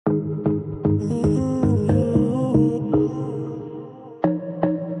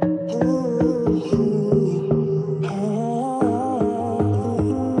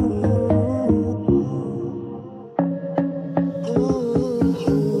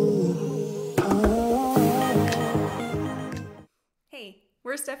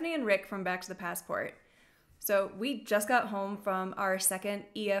Stephanie and Rick from Back to the Passport. So we just got home from our second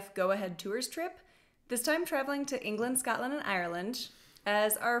EF Go Ahead Tours trip, this time traveling to England, Scotland, and Ireland,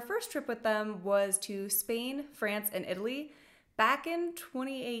 as our first trip with them was to Spain, France, and Italy back in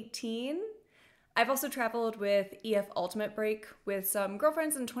 2018. I've also traveled with EF Ultimate Break with some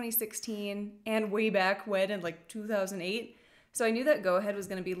girlfriends in 2016 and way back when in like 2008. So I knew that Go Ahead was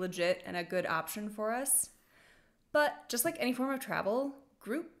going to be legit and a good option for us. But just like any form of travel,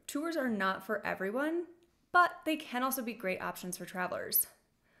 group tours are not for everyone, but they can also be great options for travelers.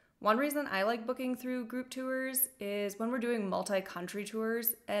 One reason I like booking through group tours is when we're doing multi-country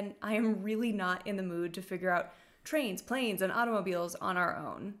tours and I am really not in the mood to figure out trains, planes, and automobiles on our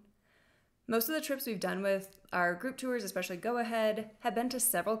own. Most of the trips we've done with our group tours, especially Go Ahead, have been to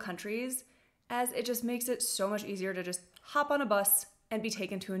several countries, as it just makes it so much easier to just hop on a bus and be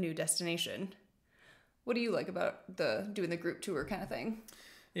taken to a new destination. What do you like about doing the group tour kind of thing?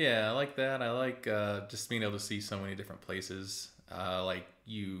 Yeah, I like that. I like just being able to see so many different places,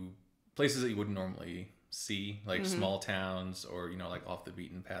 places that you wouldn't normally see, like small towns or like off the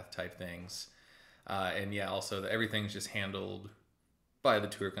beaten path type things. And yeah, also everything's just handled by the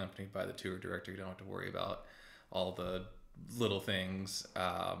tour company, by the tour director. You don't have to worry about all the little things.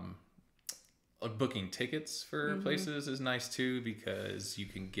 Booking tickets for places is nice too, because you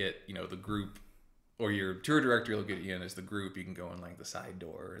can get the group. Or your tour director will get you in as the group. You can go in like the side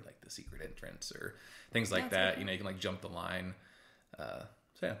door, like the secret entrance, or things like that. You can like jump the line. So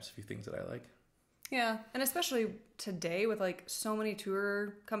yeah, just a few things that I like. Yeah, and especially today with like so many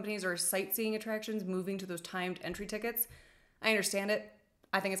tour companies or sightseeing attractions moving to those timed entry tickets, I understand it.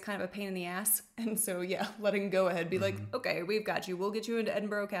 I think it's kind of a pain in the ass. And so yeah, letting Go Ahead be like, okay, we've got you. We'll get you into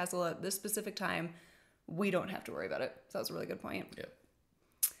Edinburgh Castle at this specific time. We don't have to worry about it. So that's a really good point. Yeah.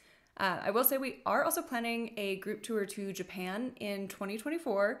 I will say we are also planning a group tour to Japan in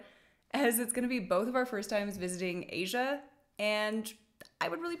 2024, as it's going to be both of our first times visiting Asia, and I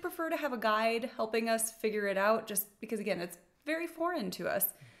would really prefer to have a guide helping us figure it out, just because, again, it's very foreign to us.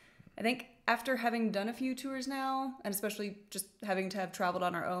 I think after having done a few tours now, and especially just having to have traveled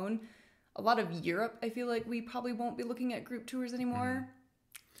on our own, a lot of Europe, I feel like we probably won't be looking at group tours anymore,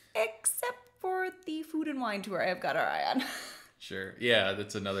 except for the food and wine tour I've got our eye on. Sure. Yeah,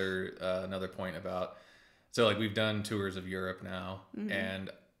 that's another point about. So like we've done tours of Europe now,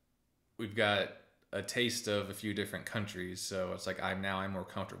 and we've got a taste of a few different countries. So it's like I'm more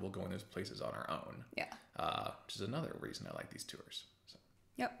comfortable going those places on our own. Yeah. Which is another reason I like these tours. So.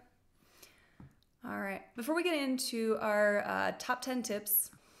 Yep. All right. Before we get into our top 10 tips,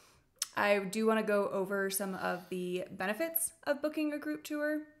 I do want to go over some of the benefits of booking a group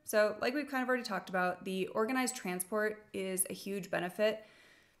tour. So like we've kind of already talked about, the organized transport is a huge benefit.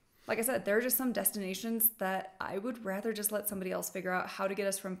 Like I said, there are just some destinations that I would rather just let somebody else figure out how to get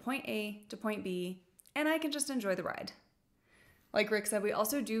us from point A to point B, and I can just enjoy the ride. Like Rick said, we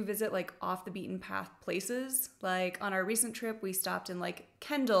also do visit like off the beaten path places. Like on our recent trip, we stopped in like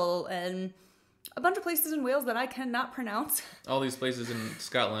Kendal and a bunch of places in Wales that I cannot pronounce. All these places in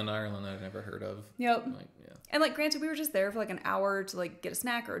Scotland, Ireland that I've never heard of. Yep. Like, yeah. And like granted, we were just there for like an hour to like get a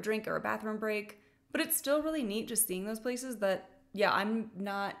snack or a drink or a bathroom break, but it's still really neat just seeing those places that, yeah, I'm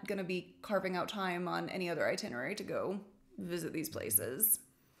not going to be carving out time on any other itinerary to go visit these places.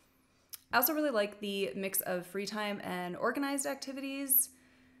 I also really like the mix of free time and organized activities.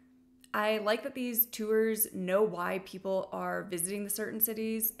 I like that these tours know why people are visiting the certain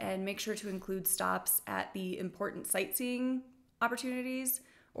cities and make sure to include stops at the important sightseeing opportunities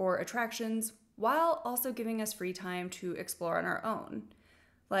or attractions, while also giving us free time to explore on our own.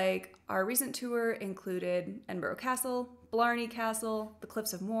 Like our recent tour included Edinburgh Castle, Blarney Castle, the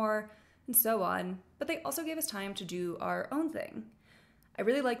Cliffs of Moher, and so on, but they also gave us time to do our own thing. I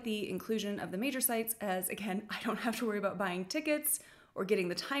really like the inclusion of the major sites, as again, I don't have to worry about buying tickets or getting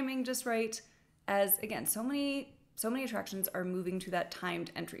the timing just right, as again, so many attractions are moving to that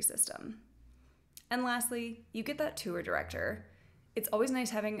timed entry system. And lastly, you get that tour director. It's always nice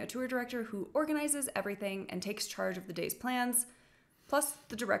having a tour director who organizes everything and takes charge of the day's plans. Plus,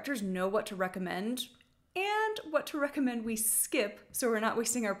 the directors know what to recommend and what to recommend we skip so we're not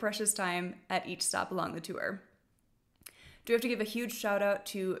wasting our precious time at each stop along the tour. Do have to give a huge shout out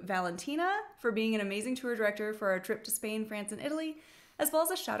to Valentina for being an amazing tour director for our trip to Spain, France, and Italy, as well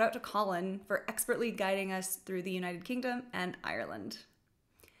as a shout out to Colin for expertly guiding us through the United Kingdom and Ireland.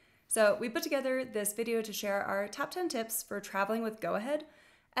 So we put together this video to share our top 10 tips for traveling with Go Ahead,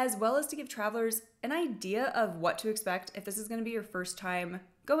 as well as to give travelers an idea of what to expect if this is going to be your first time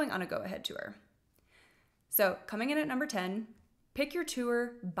going on a Go Ahead tour. So coming in at number 10, pick your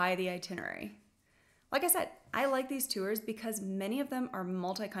tour by the itinerary. Like I said, I like these tours because many of them are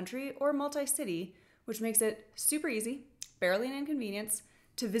multi-country or multi-city, which makes it super easy, barely an inconvenience,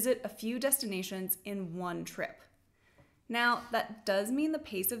 to visit a few destinations in one trip. Now, that does mean the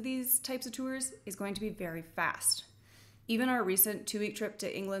pace of these types of tours is going to be very fast. Even our recent 2-week trip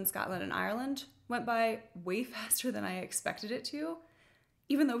to England, Scotland, and Ireland went by way faster than I expected it to,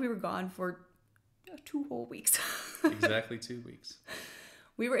 even though we were gone for 2 whole weeks. Exactly 2 weeks.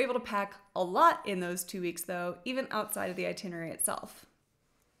 We were able to pack a lot in those 2 weeks, though, even outside of the itinerary itself.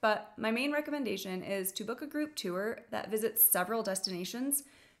 But my main recommendation is to book a group tour that visits several destinations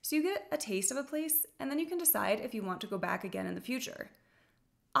so you get a taste of a place and then you can decide if you want to go back again in the future.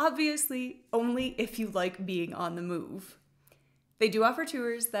 Obviously, only if you like being on the move. They do offer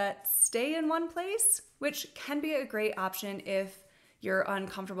tours that stay in one place, which can be a great option if you're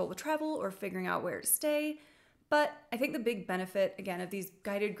uncomfortable with travel or figuring out where to stay. But I think the big benefit, again, of these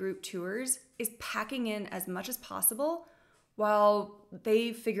guided group tours is packing in as much as possible while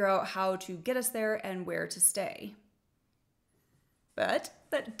they figure out how to get us there and where to stay. But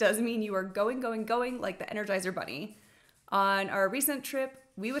that does mean you are going like the Energizer Bunny. On our recent trip,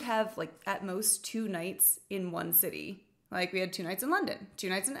 we would have at most 2 nights in one city. We had 2 nights in London, 2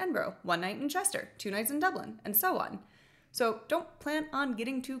 nights in Edinburgh, 1 night in Chester, 2 nights in Dublin, and so on. So don't plan on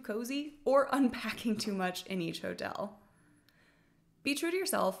getting too cozy or unpacking too much in each hotel. Be true to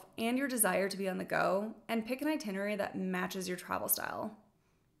yourself and your desire to be on the go, and pick an itinerary that matches your travel style.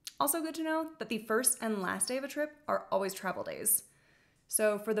 Also good to know that the first and last day of a trip are always travel days.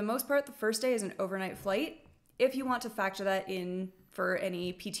 So for the most part, the first day is an overnight flight, if you want to factor that in for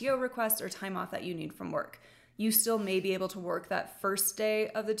any PTO requests or time off that you need from work. You still may be able to work that first day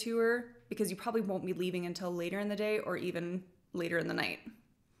of the tour because you probably won't be leaving until later in the day or even later in the night.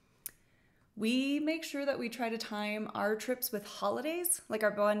 We make sure that we try to time our trips with holidays, like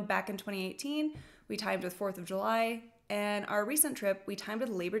our one back in 2018, we timed with 4th of July, and our recent trip, we timed with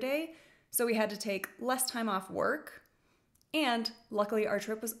Labor Day, so we had to take less time off work, and luckily our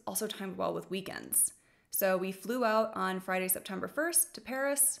trip was also timed well with weekends. So we flew out on Friday, September 1st to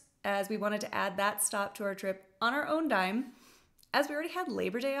Paris, as we wanted to add that stop to our trip on our own dime, as we already had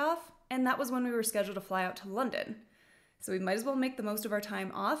Labor Day off, and that was when we were scheduled to fly out to London. So we might as well make the most of our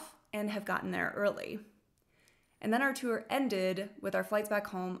time off and have gotten there early. And then our tour ended with our flights back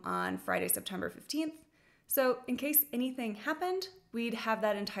home on Friday, September 15th. So in case anything happened, we'd have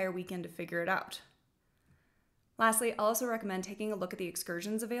that entire weekend to figure it out. Lastly, I'll also recommend taking a look at the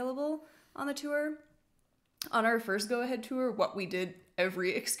excursions available on the tour. On our first go-ahead tour, what we did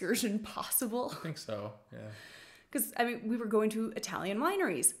every excursion possible. I think so, yeah. Because, we were going to Italian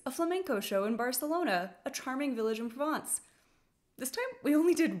wineries, a flamenco show in Barcelona, a charming village in Provence. This time, we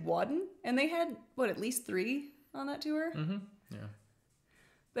only did 1, and they had, at least 3 on that tour? Mm-hmm, yeah.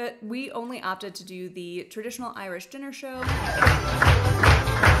 But we only opted to do the traditional Irish dinner show.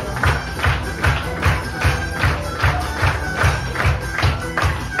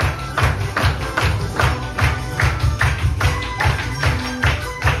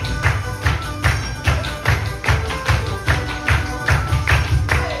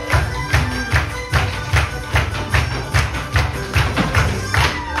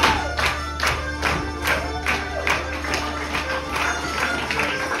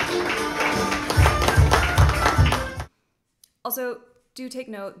 Also, do take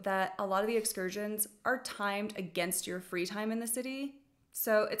note that a lot of the excursions are timed against your free time in the city,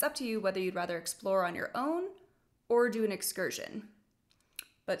 so it's up to you whether you'd rather explore on your own or do an excursion.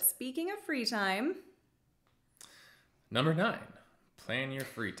 But speaking of free time... Number 9, plan your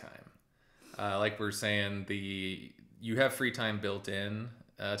free time. Like we're saying, you have free time built in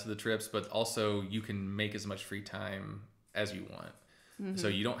to the trips, but also you can make as much free time as you want. Mm-hmm. So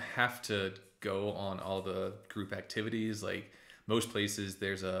you don't have to go on all the group activities. Most places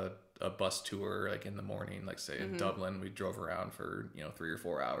there's a bus tour in the morning, say in Dublin, we drove around for 3 or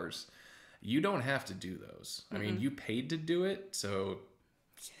 4 hours. You don't have to do those. You paid to do it, so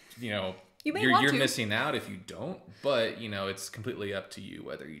you're missing out if you don't, but it's completely up to you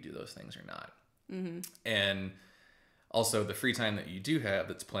whether you do those things or not. Mm-hmm. And also the free time that you do have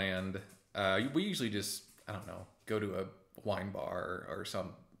that's planned, we usually just go to a wine bar or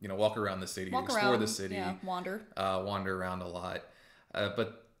some walk around the city, explore the city, wander around a lot.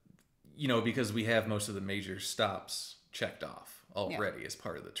 But because we have most of the major stops checked off already as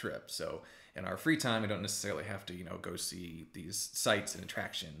part of the trip. So in our free time, we don't necessarily have to, go see these sites and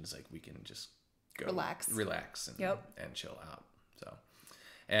attractions. We can just go relax and chill out. So,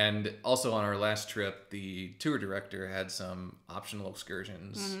 and also on our last trip, the tour director had some optional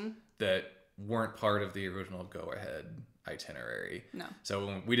excursions that weren't part of the original go-ahead itinerary. No.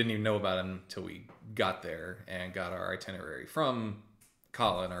 So we didn't even know about it until we got there and got our itinerary from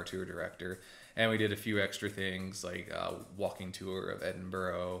Colin, our tour director. And we did a few extra things like walking tour of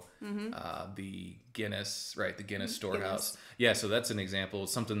Edinburgh, the Guinness, the Guinness storehouse. Guinness. Yeah, so that's an example.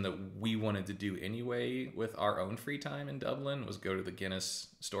 Something that we wanted to do anyway with our own free time in Dublin was go to the Guinness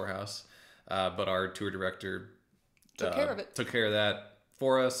storehouse. But our tour director Took care of it. Took care of that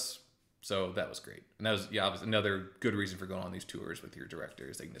for us. So that was great. And that was, obviously another good reason for going on these tours with your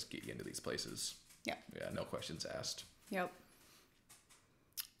directors. They can just get you into these places. Yeah. Yeah, no questions asked. Yep.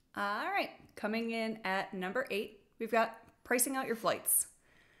 All right, coming in at number 8, we've got pricing out your flights.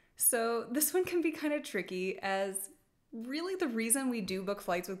 So this one can be kind of tricky, as really the reason we do book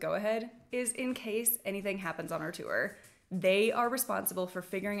flights with Go Ahead is in case anything happens on our tour. They are responsible for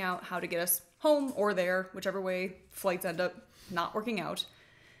figuring out how to get us home or there, whichever way flights end up not working out.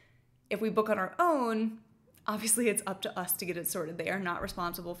 If we book on our own, obviously it's up to us to get it sorted. They are not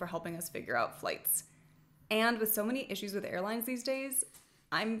responsible for helping us figure out flights. And with so many issues with airlines these days,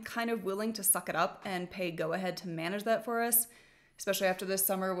 I'm kind of willing to suck it up and pay Go Ahead to manage that for us, especially after this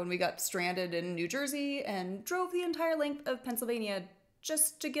summer when we got stranded in New Jersey and drove the entire length of Pennsylvania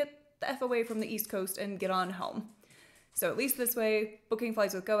just to get the F away from the East Coast and get on home. So at least this way, booking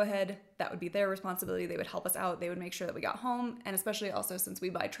flights with Go Ahead, that would be their responsibility. They would help us out. They would make sure that we got home, and especially also since we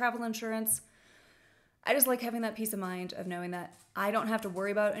buy travel insurance, I just like having that peace of mind of knowing that I don't have to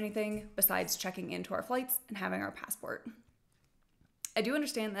worry about anything besides checking into our flights and having our passport. I do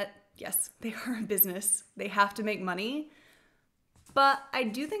understand that, yes, they are a business. They have to make money. But I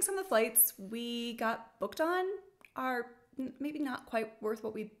do think some of the flights we got booked on are maybe not quite worth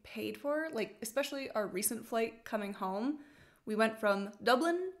what we paid for. Like, especially our recent flight coming home. We went from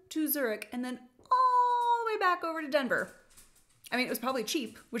Dublin to Zurich and then all the way back over to Denver. I mean, it was probably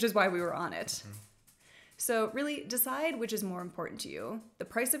cheap, which is why we were on it. Mm-hmm. So really decide which is more important to you, the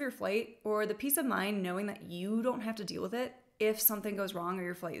price of your flight or the peace of mind knowing that you don't have to deal with it if something goes wrong or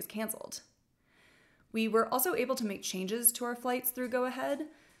your flight is canceled. We were also able to make changes to our flights through Go Ahead.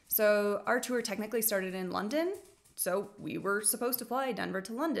 So our tour technically started in London, so we were supposed to fly Denver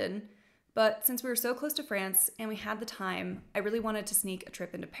to London. But since we were so close to France and we had the time, I really wanted to sneak a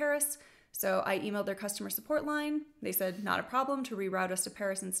trip into Paris. So I emailed their customer support line. They said not a problem to reroute us to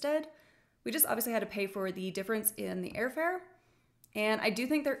Paris instead. We just obviously had to pay for the difference in the airfare. And I do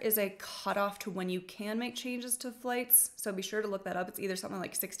think there is a cutoff to when you can make changes to flights, so be sure to look that up. It's either something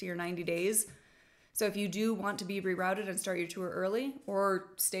like 60 or 90 days. So if you do want to be rerouted and start your tour early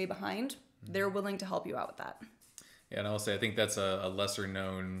or stay behind, they're willing to help you out with that. Yeah, and I'll say I think that's a lesser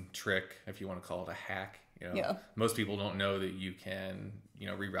known trick, if you want to call it a hack. Most people don't know that you can,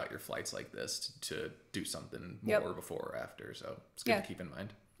 reroute your flights like this to do something more before or after. So it's good to keep in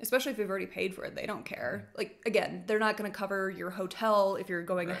mind. Especially if you've already paid for it, they don't care. Like, again, they're not going to cover your hotel if you're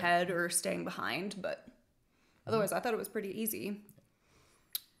going ahead or staying behind, but otherwise I thought it was pretty easy.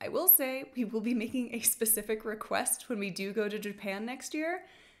 I will say we will be making a specific request when we do go to Japan next year,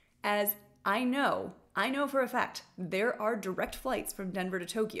 as I know for a fact there are direct flights from Denver to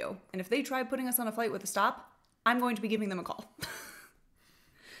Tokyo, and if they try putting us on a flight with a stop, I'm going to be giving them a call.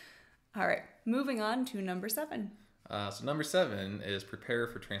 All right, moving on to number 7. So number 7 is prepare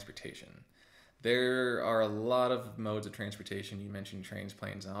for transportation. There are a lot of modes of transportation. You mentioned trains,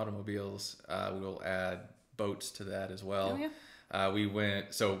 planes, and automobiles. We'll add boats to that as well. Oh, yeah. We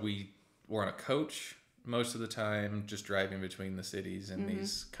were on a coach most of the time, just driving between the cities in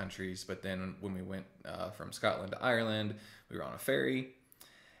these countries. But then when we went from Scotland to Ireland, we were on a ferry.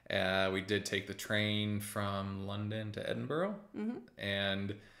 We did take the train from London to Edinburgh.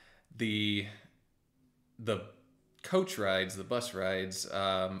 And the coach rides, the bus rides,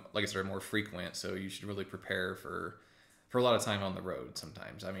 like I said, are more frequent, so you should really prepare for a lot of time on the road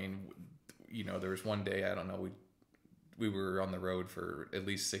sometimes. I mean, there was one day, I don't know, we were on the road for at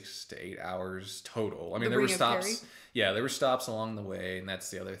least 6 to 8 hours total. I mean, there were stops. Yeah, there were stops along the way, and that's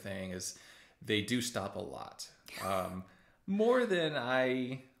the other thing is they do stop a lot. More than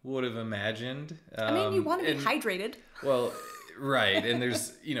I would have imagined. I mean, you want to be hydrated. Well, right, and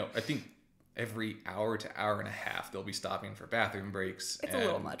there's, I think every hour to hour and a half, they'll be stopping for bathroom breaks. It's a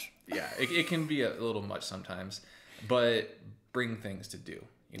little much. Yeah, it can be a little much sometimes, but bring things to do.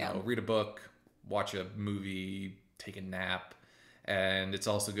 Read a book, watch a movie, take a nap, and it's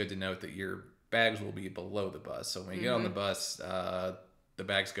also good to note that your bags will be below the bus. So when you get on the bus, the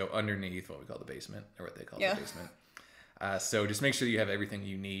bags go underneath what we call the basement, or what they call the basement. So just make sure you have everything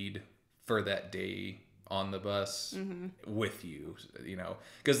you need for that day on the bus with you,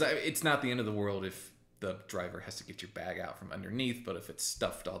 because it's not the end of the world if the driver has to get your bag out from underneath, but if it's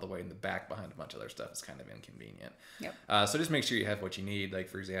stuffed all the way in the back behind a bunch of other stuff, it's kind of inconvenient. Yep. So just make sure you have what you need. Like,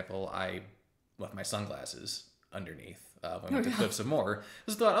 for example, I left my sunglasses underneath when we went to Cliffs of Moher. I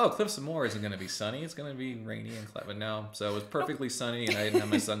just thought, Cliffs of Moher isn't going to be sunny. It's going to be rainy and cloudy. But no, so it was perfectly sunny, and I didn't have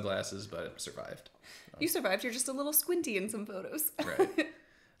my sunglasses, but it survived. You survived. You're just a little squinty in some photos. Right.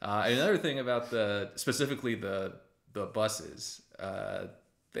 Another thing about specifically the buses,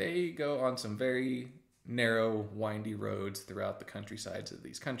 they go on some very narrow, windy roads throughout the countrysides of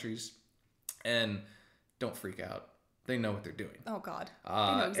these countries, and don't freak out. They know what they're doing. Oh God! They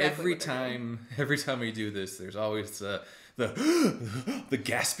know exactly every time we do this, there's always the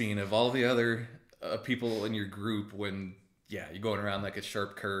gasping of all the other people in your group when you're going around like a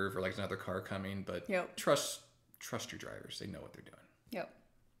sharp curve or like another car coming. But trust your drivers. They know what they're doing. Yep.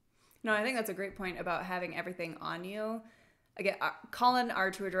 No, I think that's a great point about having everything on you. Again, Colin,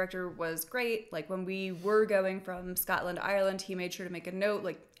 our tour director, was great. Like when we were going from Scotland to Ireland, he made sure to make a note,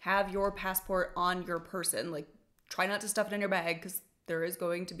 like have your passport on your person. Like try not to stuff it in your bag because there is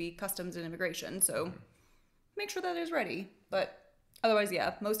going to be customs and immigration. So make sure that is ready. But otherwise,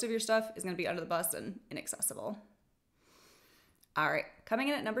 most of your stuff is going to be under the bus and inaccessible. All right, coming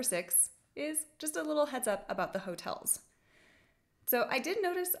in at number 6 is just a little heads up about the hotels. So I did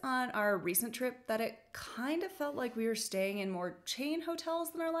notice on our recent trip that it kind of felt like we were staying in more chain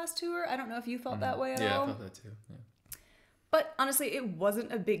hotels than our last tour. I don't know if you felt that way at all. Yeah, I felt that too. Yeah. But honestly, it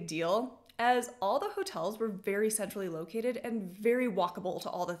wasn't a big deal, as all the hotels were very centrally located and very walkable to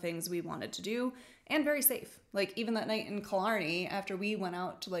all the things we wanted to do, and very safe. Like even that night in Killarney, after we went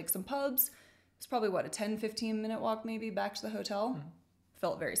out to like some pubs, it's probably a 10-15 minute walk maybe back to the hotel.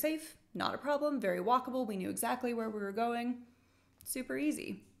 Felt very safe, not a problem, very walkable. We knew exactly where we were going. Super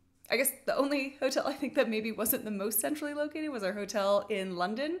easy. I guess the only hotel I think that maybe wasn't the most centrally located was our hotel in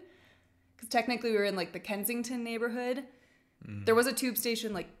London, because technically we were in like the Kensington neighborhood. There was a tube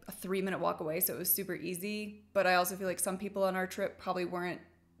station like a 3-minute walk away, so it was super easy. But I also feel like some people on our trip probably weren't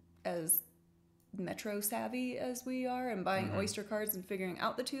as metro savvy as we are and buying Oyster cards and figuring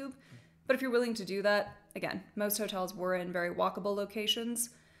out the tube. But if you're willing to do that, again, most hotels were in very walkable locations,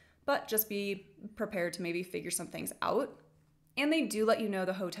 but just be prepared to maybe figure some things out. And they do let you know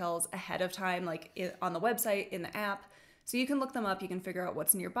the hotels ahead of time, like on the website, in the app. So you can look them up. You can figure out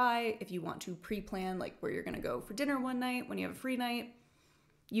what's nearby. If you want to pre-plan, like where you're going to go for dinner one night when you have a free night,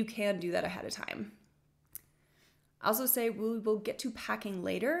 you can do that ahead of time. I also say we will get to packing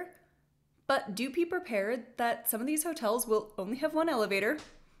later, but do be prepared that some of these hotels will only have one elevator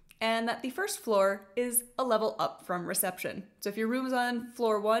and that the first floor is a level up from reception. So if your room is on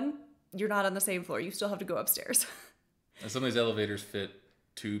floor 1, you're not on the same floor. You still have to go upstairs. And some of these elevators fit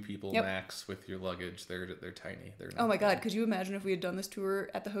 2 people max with your luggage. They're tiny. They're not oh my God, could you imagine if we had done this tour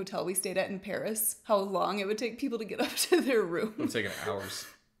at the hotel we stayed at in Paris? How long it would take people to get up to their room. It would take hours.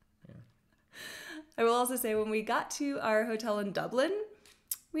 Yeah. I will also say when we got to our hotel in Dublin,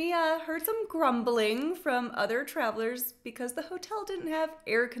 we heard some grumbling from other travelers because the hotel didn't have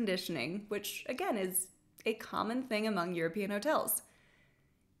air conditioning, which again is a common thing among European hotels.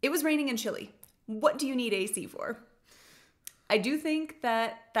 It was raining and chilly. What do you need AC for? I do think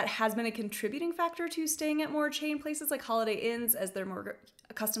that has been a contributing factor to staying at more chain places like Holiday Inns, as they're more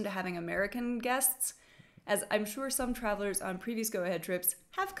accustomed to having American guests, as I'm sure some travelers on previous go-ahead trips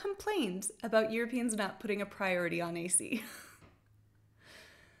have complained about Europeans not putting a priority on AC.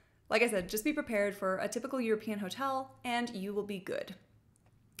 Like I said, just be prepared for a typical European hotel and you will be good.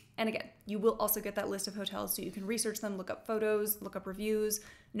 And again, you will also get that list of hotels so you can research them, look up photos, look up reviews,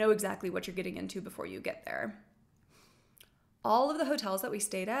 know exactly what you're getting into before you get there. All of the hotels that we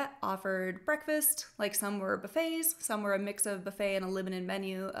stayed at offered breakfast, like some were buffets, some were a mix of buffet and a limited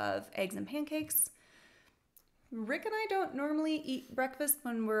menu of eggs and pancakes. Rick and I don't normally eat breakfast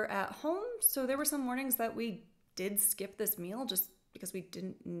when we're at home, so there were some mornings that we did skip this meal just because we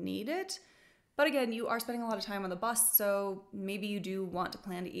didn't need it. But again, you are spending a lot of time on the bus, so maybe you do want to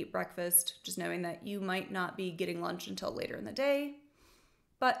plan to eat breakfast, just knowing that you might not be getting lunch until later in the day.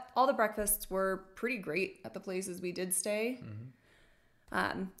 But all the breakfasts were pretty great at the places we did stay.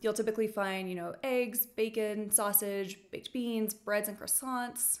 You'll typically find, eggs, bacon, sausage, baked beans, breads and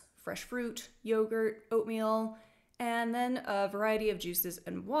croissants, fresh fruit, yogurt, oatmeal, and then a variety of juices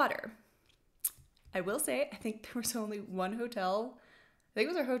and water. I will say, I think there was only one hotel, I think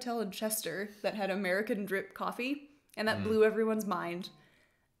it was our hotel in Chester, that had American drip coffee, and that blew everyone's mind.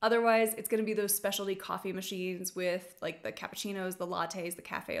 Otherwise, it's going to be those specialty coffee machines with like the cappuccinos, the lattes, the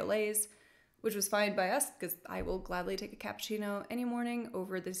cafe au laits, which was fine by us because I will gladly take a cappuccino any morning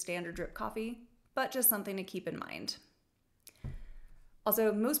over the standard drip coffee, but just something to keep in mind.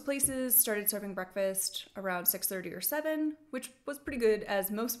 Also, most places started serving breakfast around 6:30 or 7, which was pretty good as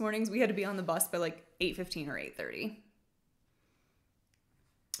most mornings we had to be on the bus by like 8:15 or 8:30.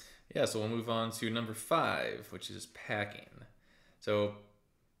 Yeah, so we'll move on to number 5, which is packing. So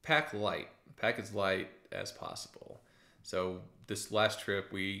pack light. Pack as light as possible. So this last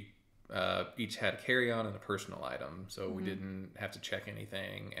trip, we each had a carry-on and a personal item. So we didn't have to check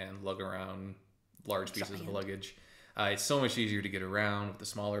anything and lug around large pieces of luggage. It's so much easier to get around with the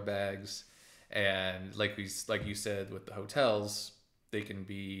smaller bags. And like you said, with the hotels,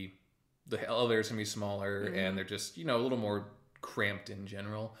 the elevators can be smaller and they're just, a little more cramped in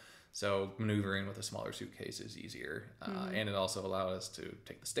general. So maneuvering with a smaller suitcase is easier. And it also allowed us to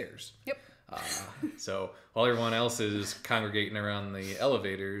take the stairs. Yep. So while everyone else is congregating around the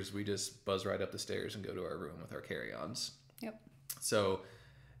elevators, we just buzz right up the stairs and go to our room with our carry-ons. Yep. So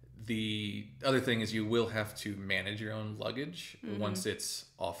the other thing is you will have to manage your own luggage once it's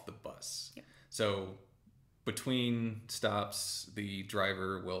off the bus. Yep. So between stops, the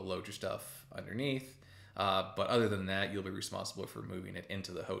driver will load your stuff underneath. But other than that, you'll be responsible for moving it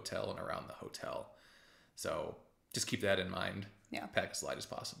into the hotel and around the hotel. So just keep that in mind. Yeah. Pack as light as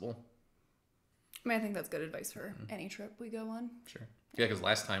possible. I mean, I think that's good advice for any trip we go on. Sure. Yeah, because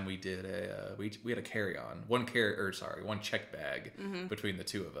last time we did we had a carry-on, one check bag between the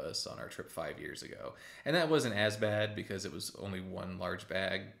two of us on our trip 5 years ago, and that wasn't as bad because it was only one large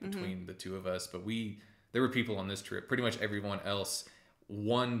bag between the two of us. But there were people on this trip, pretty much everyone else,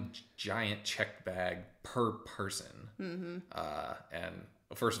 one giant check bag per person. And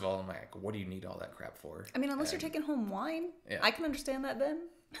first of all, I'm like, what do you need all that crap for? I mean, unless you're taking home wine, I can understand that then.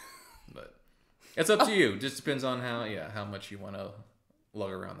 But it's up to you. Just depends on how much you want to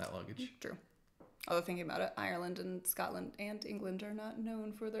lug around that luggage. True. Although thinking about it, Ireland and Scotland and England are not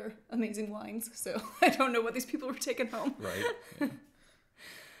known for their amazing wines, so I don't know what these people were taking home. Right. Yeah.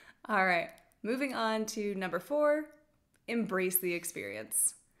 All right. Moving on to number 4, embrace the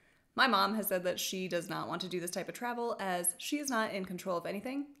experience. My mom has said that she does not want to do this type of travel as she is not in control of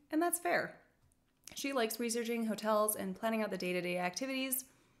anything, and that's fair. She likes researching hotels and planning out the day-to-day activities.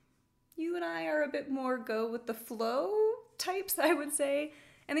 You and I are a bit more go with the flow types, I would say,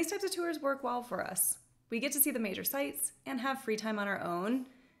 and these types of tours work well for us. We get to see the major sites and have free time on our own,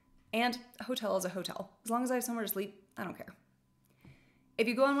 and a hotel is a hotel. As long as I have somewhere to sleep, I don't care. If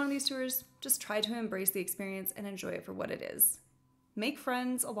you go on one of these tours, just try to embrace the experience and enjoy it for what it is. Make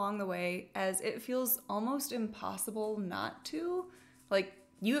friends along the way, as it feels almost impossible not to. Like,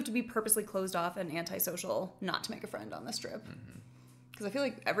 you have to be purposely closed off and antisocial not to make a friend on this trip. Because I feel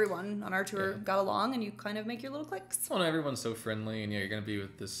like everyone on our tour got along and you kind of make your little cliques. Well, everyone's so friendly, and you're going to be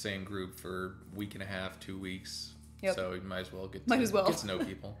with the same group for a week and a half, 2 weeks. Yep. So you might as well get to know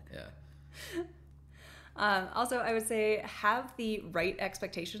people. Yeah. Also, I would say have the right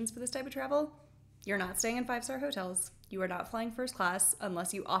expectations for this type of travel. You're not staying in 5-star hotels. You are not flying first class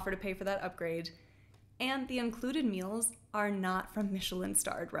unless you offer to pay for that upgrade. And the included meals are not from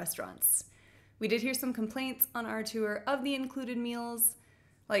Michelin-starred restaurants. We did hear some complaints on our tour of the included meals.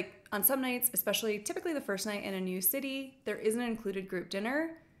 Like on some nights, typically the first night in a new city, there is an included group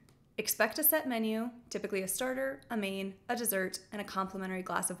dinner. Expect a set menu, typically a starter, a main, a dessert, and a complimentary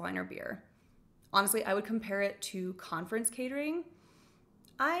glass of wine or beer. Honestly, I would compare it to conference catering.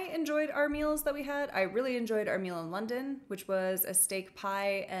 I enjoyed our meals that we had. I really enjoyed our meal in London, which was a steak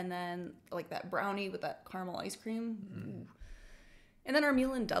pie and then like that brownie with that caramel ice cream. And then our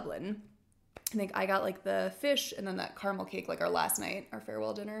meal in Dublin. I think I got like the fish and then that caramel cake like our last night, our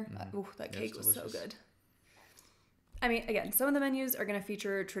farewell dinner. That cake was so good. I mean, again, some of the menus are going to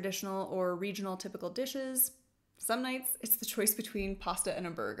feature traditional or regional typical dishes. Some nights it's the choice between pasta and a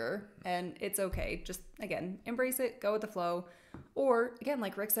burger, and it's okay. Just, again, embrace it, go with the flow. Or, again,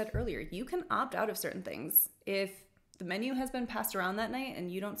 like Rick said earlier, you can opt out of certain things. If the menu has been passed around that night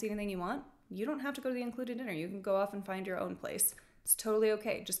and you don't see anything you want, you don't have to go to the included dinner. You can go off and find your own place. It's totally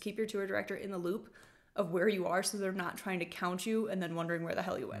okay. Just keep your tour director in the loop of where you are so they're not trying to count you and then wondering where the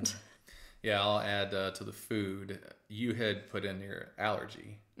hell you went. Yeah, I'll add to the food. You had put in your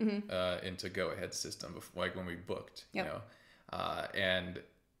allergy into Go Ahead system before, like when we booked, and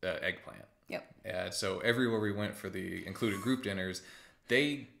eggplant. Yep. So everywhere we went for the included group dinners,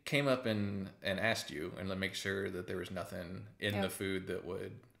 they came up and asked you and to make sure that there was nothing in the food that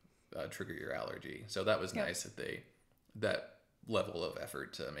would trigger your allergy. So that was nice that level of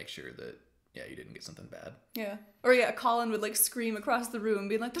effort to make sure that you didn't get something bad. Yeah. Or Colin would like scream across the room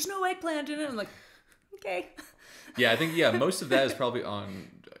being like, there's no eggplant in it. I'm like, okay. Yeah, I think most of that is probably on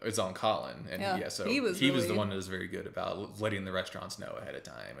Colin. And so he was the one that was very good about letting the restaurants know ahead of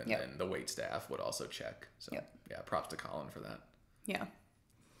time, and then the wait staff would also check. So props to Colin for that. Yeah.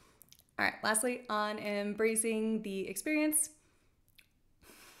 All right. Lastly, on embracing the experience,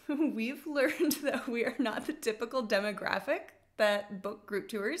 we've learned that we are not the typical demographic that book group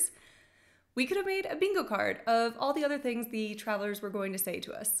tours. We could have made a bingo card of all the other things the travelers were going to say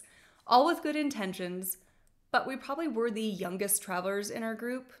to us, all with good intentions, but we probably were the youngest travelers in our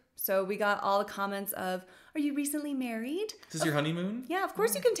group. So we got all the comments of, "Are you recently married? Is this your honeymoon?" Yeah, of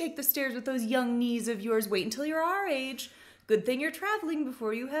course you can take the stairs with those young knees of yours. Wait until you're our age. Good thing you're traveling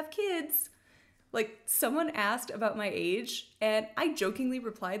before you have kids." Like, someone asked about my age, and I jokingly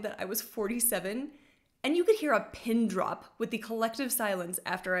replied that I was 47, and you could hear a pin drop with the collective silence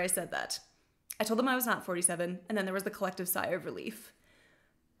after I said that. I told them I was not 47, and then there was the collective sigh of relief.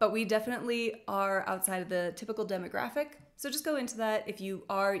 But we definitely are outside of the typical demographic, so just go into that. If you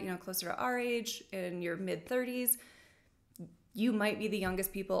are, closer to our age, in your mid-30s, you might be the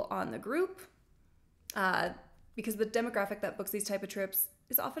youngest people on the group, because the demographic that books these type of trips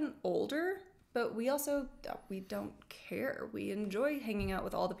is often older. But we don't care. We enjoy hanging out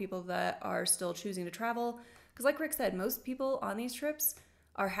with all the people that are still choosing to travel. Because like Rick said, most people on these trips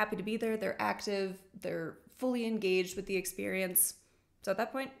are happy to be there. They're active. They're fully engaged with the experience. So at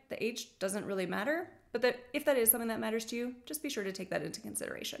that point, the age doesn't really matter. But if that is something that matters to you, just be sure to take that into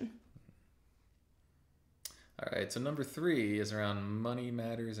consideration. All right, so number 3 is around money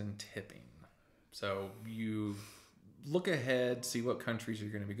matters and tipping. So you look ahead, see what countries you're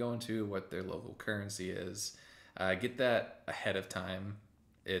going to be going to, what their local currency is. Get that ahead of time.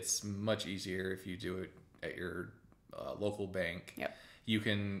 It's much easier if you do it at your local bank. Yep. You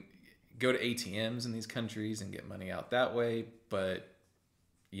can go to ATMs in these countries and get money out that way, but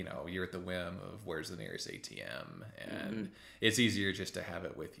you're at the whim of where's the nearest ATM, and it's easier just to have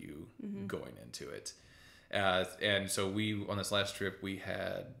it with you going into it. And so on this last trip, we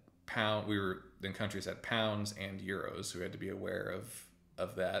had we were in countries that had pounds and euros, so we had to be aware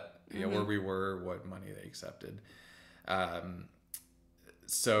of that, where we were, what money they accepted.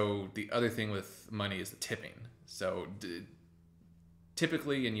 So the other thing with money is the tipping. So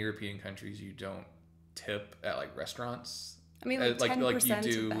typically in European countries, you don't tip at like restaurants. I mean, like 10% like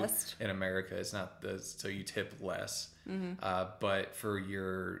you do best. in America. It's not so you tip less. But for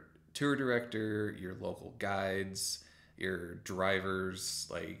your tour director, your local guides, your drivers,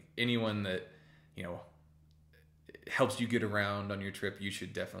 like anyone that helps you get around on your trip, you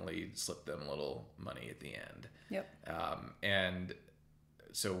should definitely slip them a little money at the end. Yep. And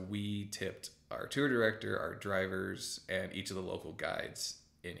so we tipped our tour director, our drivers, and each of the local guides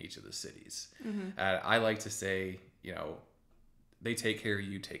in each of the cities. I like to say, they take care of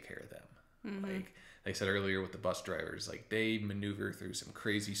you, take care of them. Like I said earlier with the bus drivers, like they maneuver through some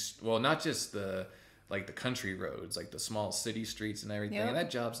crazy, not just the country roads, like the small city streets and everything. Yep. And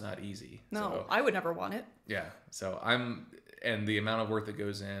that job's not easy. No, So, I would never want it. yeah. So and the amount of work that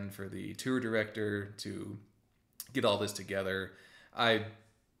goes in for the tour director to get all this together, I'm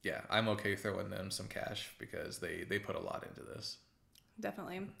okay throwing them some cash because they put a lot into this.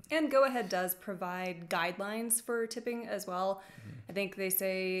 Definitely. And Go Ahead does provide guidelines for tipping as well. I think they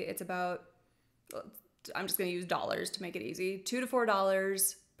say it's about, I'm just going to use dollars to make it easy, $2 to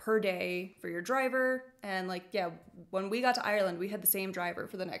 $4 per day for your driver. And when we got to Ireland, we had the same driver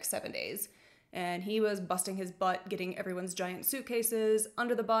for the next 7 days. And he was busting his butt getting everyone's giant suitcases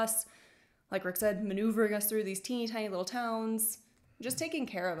under the bus. Like Rick said, maneuvering us through these teeny tiny little towns, just taking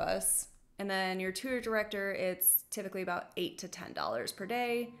care of us. And then your tour director, it's typically about $8 to $10 per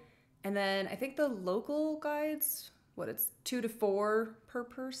day. And then I think the local guides, it's 2 to 4 per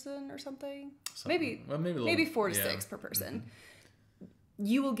person or something? Maybe 4 to 6 per person.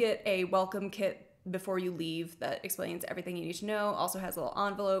 You will get a welcome kit before you leave that explains everything you need to know. Also has little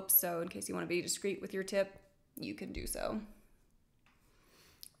envelopes, so in case you want to be discreet with your tip, you can do so.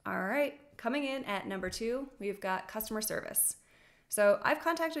 All right, coming in at number 2, we've got customer service. So I've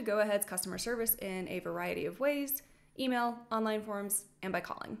contacted Go Ahead's customer service in a variety of ways: email, online forms, and by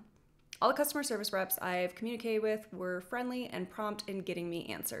calling. All the customer service reps I've communicated with were friendly and prompt in getting me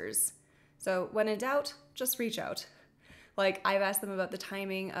answers. So when in doubt, just reach out. Like, I've asked them about the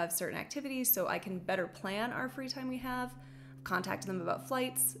timing of certain activities so I can better plan our free time we have, contacted them about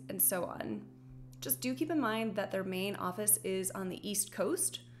flights, and so on. Just do keep in mind that their main office is on the East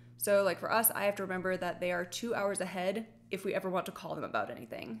Coast. So for us, I have to remember that they are 2 hours ahead if we ever want to call them about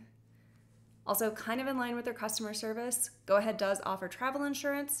anything. Also, kind of in line with their customer service, Go Ahead does offer travel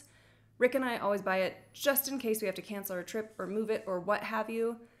insurance. Rick and I always buy it just in case we have to cancel our trip or move it or what have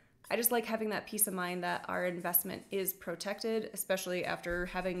you. I just like having that peace of mind that our investment is protected, especially after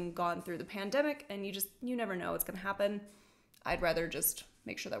having gone through the pandemic and you never know what's going to happen. I'd rather just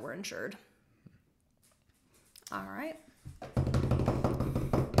make sure that we're insured. All right.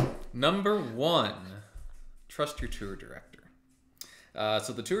 Number 1, trust your tour director.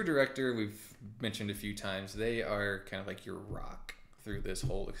 So the tour director, we've mentioned a few times, they are kind of like your rock through this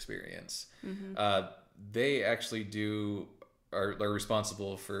whole experience. They actually are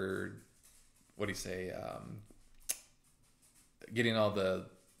responsible for, what do you say, getting all the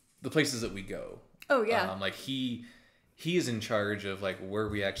places that we go. Oh yeah. Like he is in charge of like where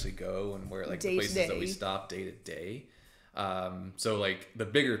we actually go and where like the places that we stop day to day. So like the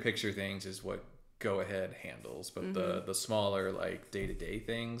bigger picture things is what Go Ahead handles, but the smaller like day-to-day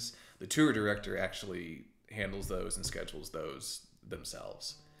things, the tour director actually handles those and schedules those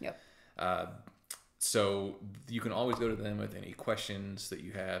themselves. Yep. So you can always go to them with any questions that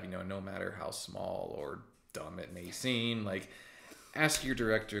you have, no matter how small or dumb it may seem. Like, ask your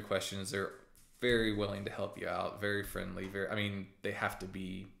director questions. They're very willing to help you out, very friendly, they have to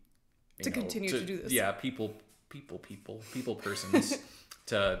be continue to do this. Yeah, people persons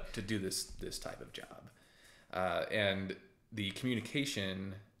to do this type of job. And the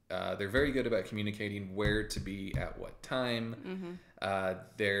communication, they're very good about communicating where to be at what time.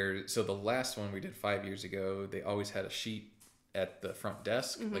 So the last one we did 5 years ago, they always had a sheet at the front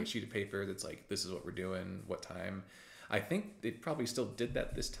desk, like a sheet of paper that's like, this is what we're doing, what time. I think they probably still did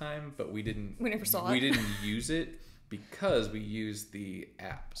that this time, but we never saw it. We didn't use it because we used the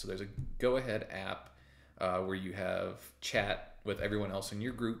app. So there's a Go Ahead app where you have chat with everyone else in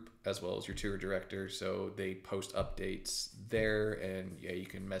your group as well as your tour director. So they post updates there, and yeah, you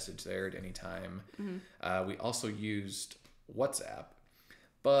can message there at any time. We also used WhatsApp,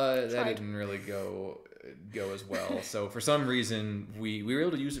 but that didn't really go as well. So for some reason, we were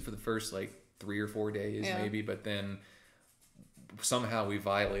able to use it for the first like 3 or 4 days maybe, but then somehow we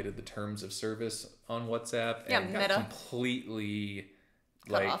violated the terms of service on WhatsApp and got completely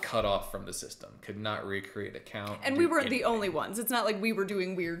cut off from the system. Could not recreate account. And we weren't the only ones. It's not like we were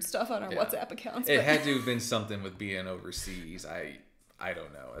doing weird stuff on our WhatsApp accounts. It had to have been something with being overseas. I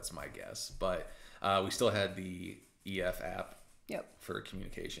don't know. That's my guess. But we still had the EF app for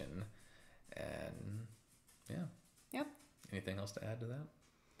communication. And yeah. Anything else to add to that?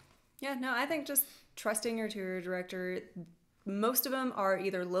 Yeah, no, I think just trusting your tour director. Most of them are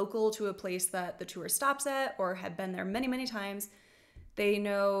either local to a place that the tour stops at or have been there many, many times. They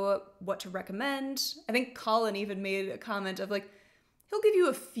know what to recommend. I think Colin even made a comment of like, he'll give you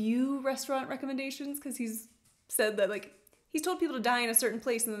a few restaurant recommendations because he's said that like, he's told people to dine in a certain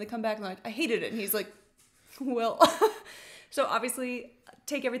place and then they come back and they're like, I hated it. And he's like, well, so obviously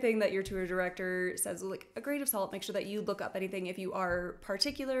take everything that your tour director says with like a grain of salt. Make sure that you look up anything if you are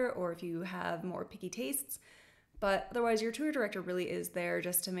particular or if you have more picky tastes. But otherwise, your tour director really is there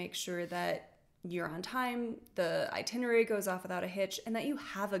just to make sure that you're on time, the itinerary goes off without a hitch, and that you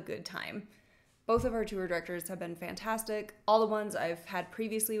have a good time. Both of our tour directors have been fantastic. All the ones I've had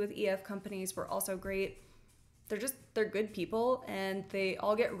previously with EF companies were also great. They're good people, and they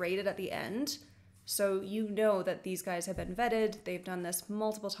all get rated at the end. So you know that these guys have been vetted. They've done this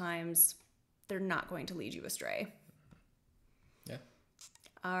multiple times. They're not going to lead you astray. Yeah.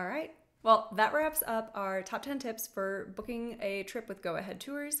 All right. Well, that wraps up our top 10 tips for booking a trip with Go Ahead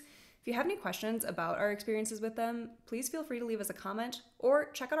Tours. If you have any questions about our experiences with them, please feel free to leave us a comment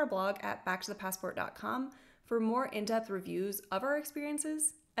or check out our blog at backtothepassport.com for more in-depth reviews of our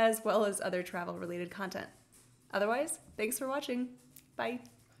experiences as well as other travel-related content. Otherwise, thanks for watching. Bye.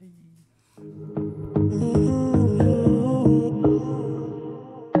 Bye.